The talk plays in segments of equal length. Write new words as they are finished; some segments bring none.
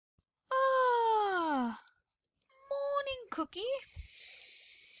Cookie.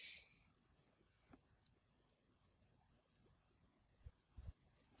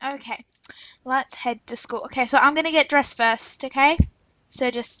 Okay, let's head to school. Okay, so I'm gonna get dressed first, okay? So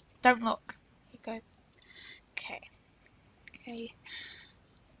just don't look. Here you go. Okay. Okay.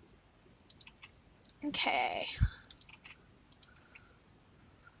 Okay.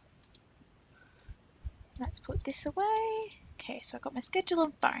 Let's put this away. Okay, so I got my schedule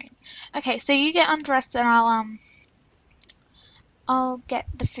on phone. Okay, so you get undressed and I'll get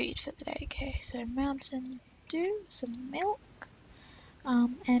the food for the day. Okay, so Mountain Dew, some milk,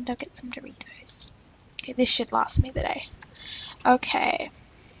 and I'll get some Doritos. Okay, this should last me the day. Okay.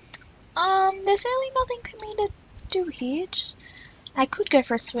 There's really nothing for me to do here. I could go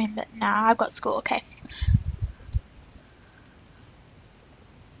for a swim, but nah, I've got school. Okay.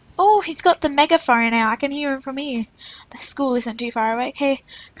 Oh, he's got the megaphone now. I can hear him from here. The school isn't too far away. Okay,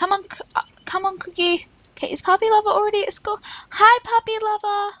 come on, come on, Cookie. Okay, is Puppy Lover already at school? Hi, Puppy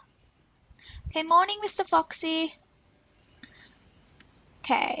Lover. Okay, morning, Mr. Foxy.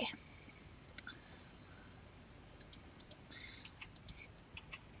 Okay.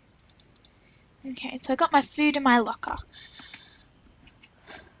 Okay, so I got my food in my locker.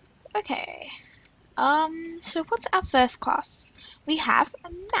 Okay. So what's our first class? We have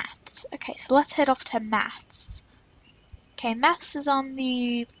maths. Okay, so let's head off to maths. Okay, maths is on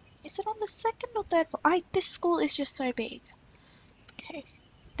the... Is it on the second or third floor? This school is just so big. Okay,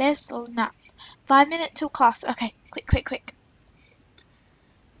 there's the... No. 5 minutes till class. Okay, quick.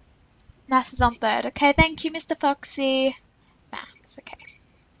 Maths is on third. Okay, thank you, Mr. Foxy. Maths, okay.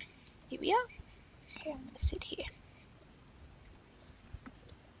 Here we are. Okay, I'm gonna sit here.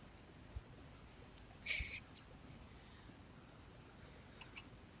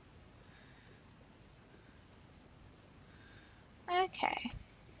 Okay.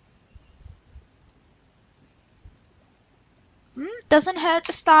 Doesn't hurt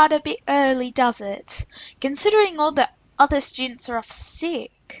to start a bit early, does it? Considering all the other students are off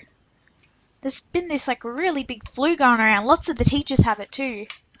sick. There's been this like really big flu going around. Lots of the teachers have it too.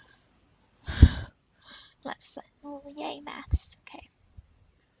 Let's oh yay maths. Okay.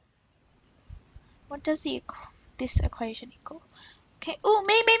 What does this equation equal? Okay. Oh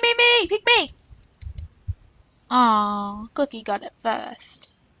me. Pick me. Oh, Cookie got it first.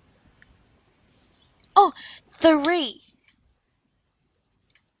 Oh, 3.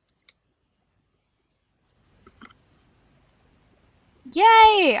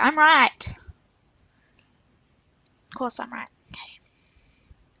 Yay! I'm right. Of course I'm right. Okay.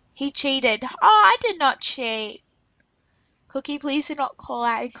 He cheated. Oh, I did not cheat. Cookie, please do not call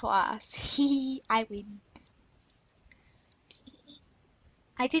out in class. I win.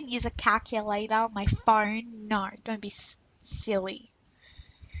 I didn't use a calculator on my phone. No, don't be silly.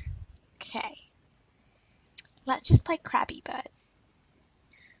 Okay. Let's just play Krabby Bird.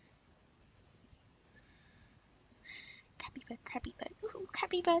 Krabby Bird. Ooh,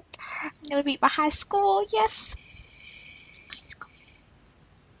 Krabby Bird. I'm gonna beat my high score. Yes.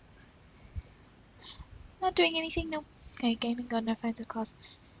 Not doing anything. No. Okay, gaming. Got no phones in class.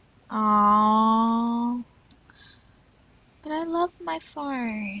 Aww. But I love my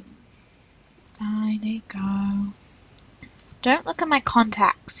phone. Fine, there you go. Don't look at my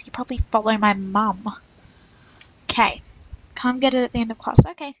contacts. You probably follow my mum. Okay. Come get it at the end of class.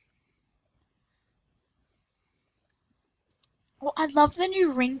 Okay. Oh, I love the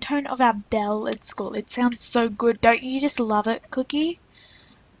new ringtone of our bell at school. It sounds so good. Don't you just love it, Cookie?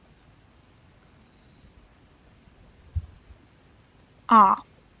 Ah.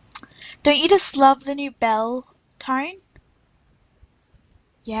 Don't you just love the new bell tone?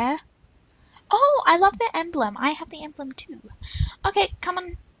 Yeah? Oh, I love the emblem. I have the emblem too. Okay, come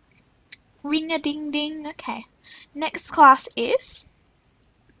on. Ring-a-ding-ding. Okay. Next class is...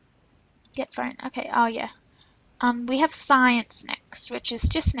 Get phone. Okay, oh yeah. We have science next, which is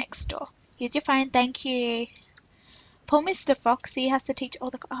just next door. Here's your phone, thank you. Poor Mr. Foxy has to teach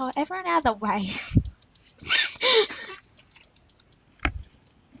all the... Oh, everyone out of the way.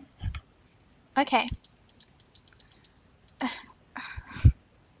 Okay.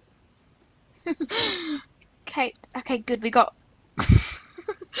 Okay, good. We got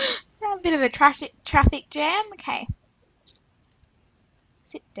a bit of a traffic jam. Okay.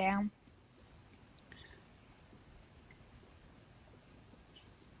 Sit down.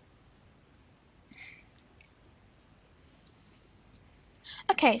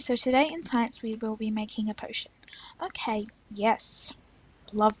 Okay, so today in science we will be making a potion. Okay, yes.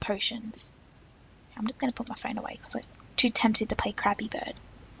 Love potions. I'm just going to put my phone away because I'm too tempted to play Krabby Bird.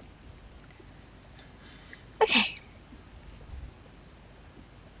 Okay.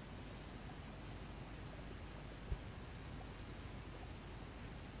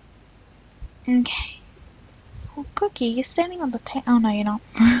 Okay. Well, Cookie, you're standing on the table. Oh, no, you're not.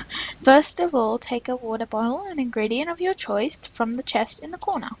 First of all, take a water bottle, an ingredient of your choice, from the chest in the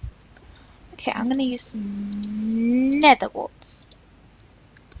corner. Okay, I'm going to use some nether warts.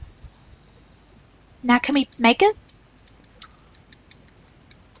 Now, can we make it?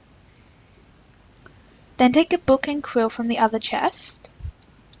 Then take a book and quill from the other chest.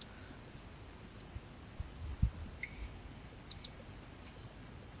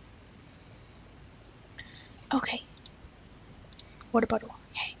 Okay. Water bottle.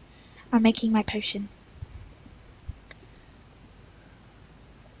 Okay. I'm making my potion.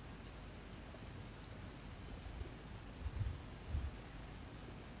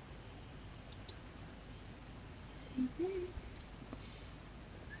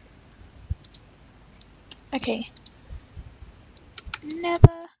 Okay.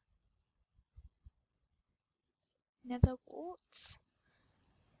 Nether warts.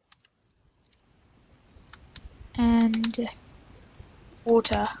 And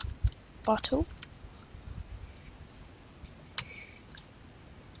water bottle.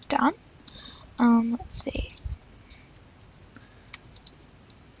 Done. Let's see.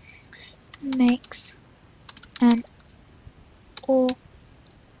 Makes an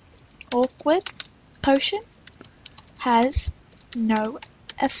awkward potion. Has no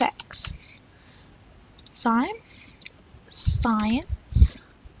effects. Science. Sign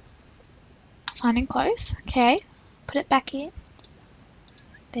and close. Okay. Put it back in.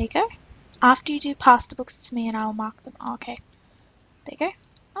 There you go. After you do, pass the books to me and I will mark them. Oh, okay. There you go.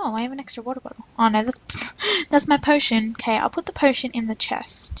 Oh, I have an extra water bottle. Oh no, that's my potion. Okay, I'll put the potion in the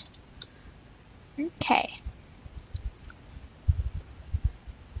chest. Okay.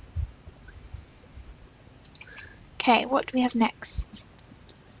 Okay, what do we have next?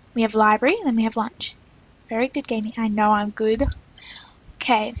 We have library, then we have lunch. Very good gaming. I know I'm good.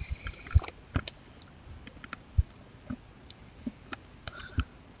 Okay.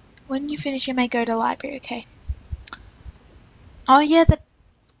 When you finish, you may go to library. Okay. Oh yeah,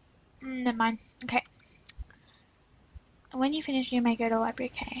 never mind. Okay. When you finish, you may go to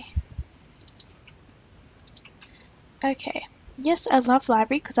library. Okay. Okay. Yes, I love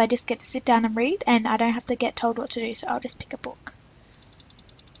library because I just get to sit down and read and I don't have to get told what to do, so I'll just pick a book.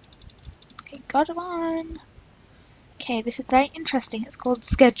 Okay, got one. Okay, this is very interesting. It's called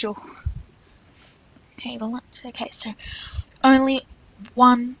schedule. Okay, lunch. Okay, so only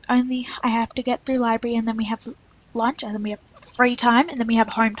I have to get through library and then we have lunch and then we have free time and then we have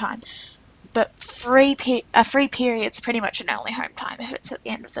home time. But a free period's pretty much an only home time if it's at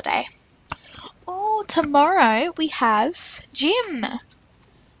the end of the day. Oh, tomorrow we have gym.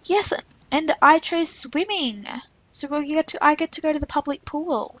 Yes, and I chose swimming. So I get to go to the public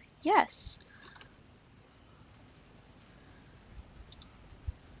pool. Yes.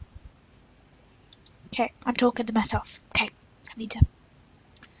 Okay, I'm talking to myself. Okay, I need to.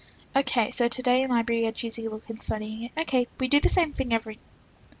 Okay, so today in library we're choosing a book and studying it. Okay, we do the same thing every.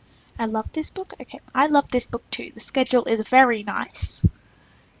 I love this book. Okay, I love this book too. The schedule is very nice.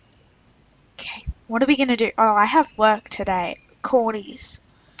 Okay, what are we gonna do? Oh, I have work today. Cornies.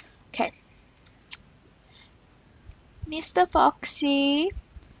 Okay. Mr. Foxy,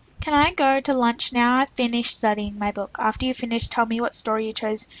 can I go to lunch now? I've finished studying my book. After you finish, tell me what story you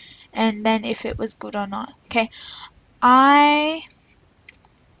chose and then if it was good or not. Okay. I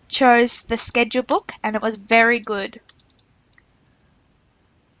chose the schedule book and it was very good.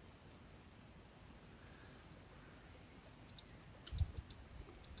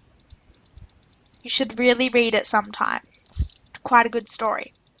 You should really read it sometime. It's quite a good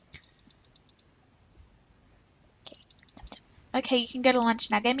story. Okay, you can go to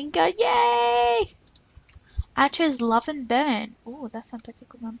lunch now. Gaming go, yay! I chose Love and Burn. Ooh, that sounds like a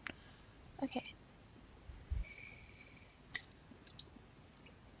good one. Okay.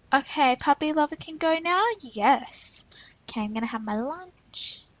 Okay, Puppy Lover can go now? Yes. Okay, I'm gonna have my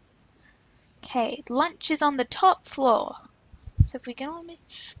lunch. Okay, lunch is on the top floor. So if we get on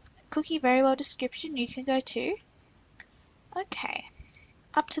Cookie very well description, you can go too. Okay,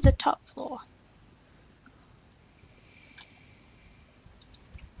 up to the top floor.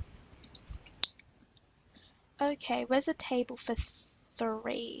 Okay, where's a table for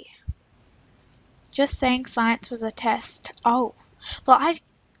 3? Just saying science was a test. Oh, well, I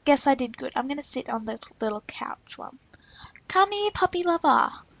guess I did good. I'm gonna sit on the little couch one. Come here, puppy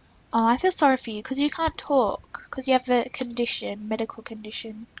lover. Oh, I feel sorry for you because you can't talk because you have a condition, medical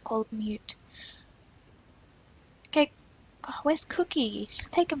condition called mute. Okay, oh, where's Cookie? She's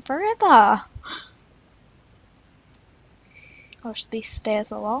taking forever. Gosh, these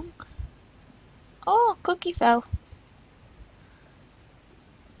stairs are long. Oh, Cookie fell.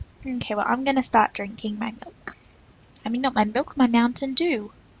 Okay, well, I'm gonna start drinking my milk. I mean, not my milk, my Mountain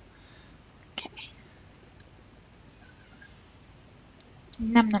Dew. Okay.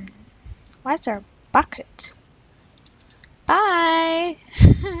 Num num. Why is there a bucket? Bye!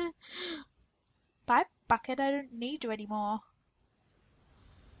 Bye, bucket, I don't need you anymore.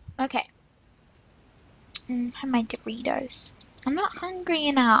 Okay. Have my Doritos. I'm not hungry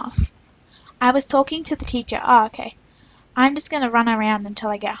enough. I was talking to the teacher. Oh, okay. I'm just gonna run around until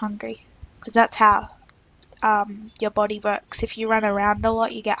I get hungry. Because that's how your body works. If you run around a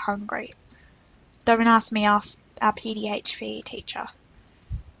lot, you get hungry. Don't ask me, ask our PDHP teacher.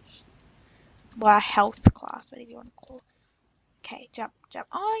 Well, our health class, whatever you want to call it. Okay, jump, jump.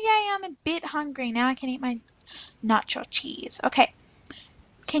 Oh, yay, I'm a bit hungry. Now I can eat my nacho cheese. Okay.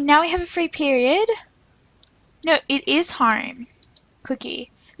 Okay, now we have a free period. No, it is home,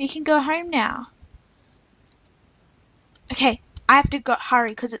 Cookie. We can go home now. Okay, I have to go hurry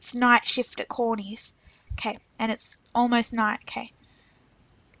because it's night shift at Corny's. Okay, and it's almost night. Okay.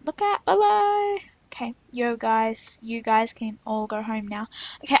 Look out below. Okay, yo guys, you guys can all go home now.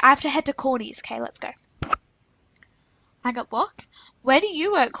 Okay, I have to head to Cordy's. Okay, let's go. I got block. Where do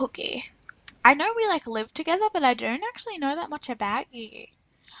you work, Cookie? I know we like live together, but I don't actually know that much about you.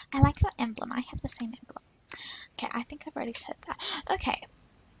 I like your emblem. I have the same emblem. Okay, I think I've already said that. Okay.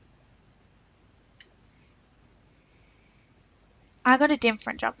 I got a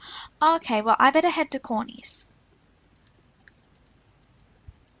different job. Okay, well, I better head to Corny's.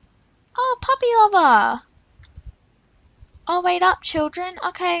 Oh, puppy lover! Oh, wait up, children.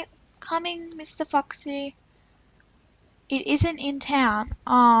 Okay, coming, Mr. Foxy. It isn't in town.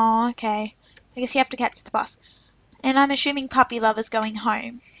 Oh, okay. I guess you have to catch the bus. And I'm assuming puppy lover's going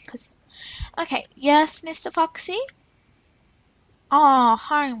home. Okay, yes, Mr. Foxy? Oh,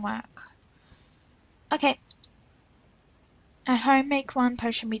 homework. Okay. At home, make one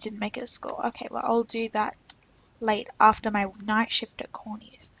potion we didn't make at school. Okay, well, I'll do that late after my night shift at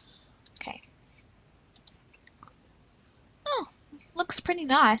Corny's. Okay. Oh, looks pretty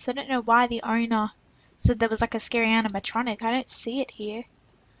nice. I don't know why the owner said there was like a scary animatronic. I don't see it here.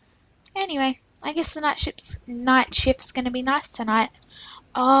 Anyway, I guess the night shift's gonna be nice tonight.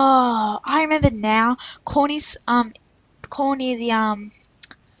 Oh, I remember now. Corny the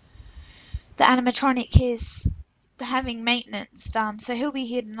animatronic is having maintenance done, so he'll be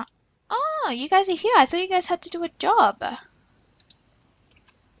here tonight. Oh, you guys are here. I thought you guys had to do a job.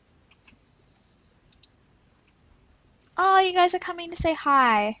 Oh, you guys are coming to say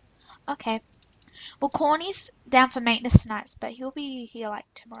hi. Okay. Well, Corny's down for maintenance tonight, but he'll be here like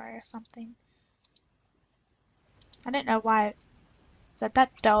tomorrow or something. I don't know why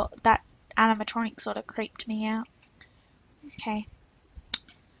that animatronic sort of creeped me out. Okay.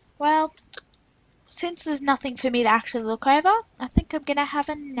 Well, since there's nothing for me to actually look over, I think I'm gonna have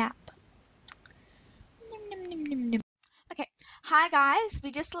a nap. Okay, hi guys.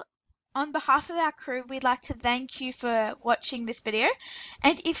 On behalf of our crew, we'd like to thank you for watching this video.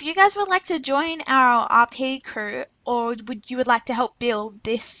 And if you guys would like to join our RP crew, or you would like to help build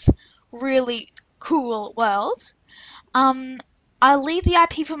this really cool world, I'll leave the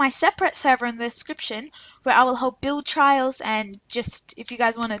IP for my separate server in the description, where I will help build trials and just if you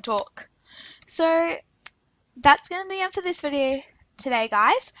guys want to talk. So that's going to be it for this video today,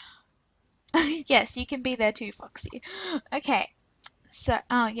 guys. Yes, you can be there too, Foxy. Okay, so,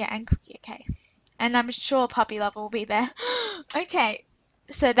 oh yeah, and Cookie, okay. And I'm sure Puppy Lover will be there. Okay,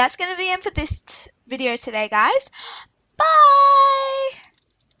 so that's going to be it for this video today, guys. Bye!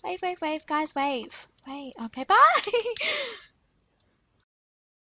 Wave, wave, wave, guys, wave. Wait, okay, bye!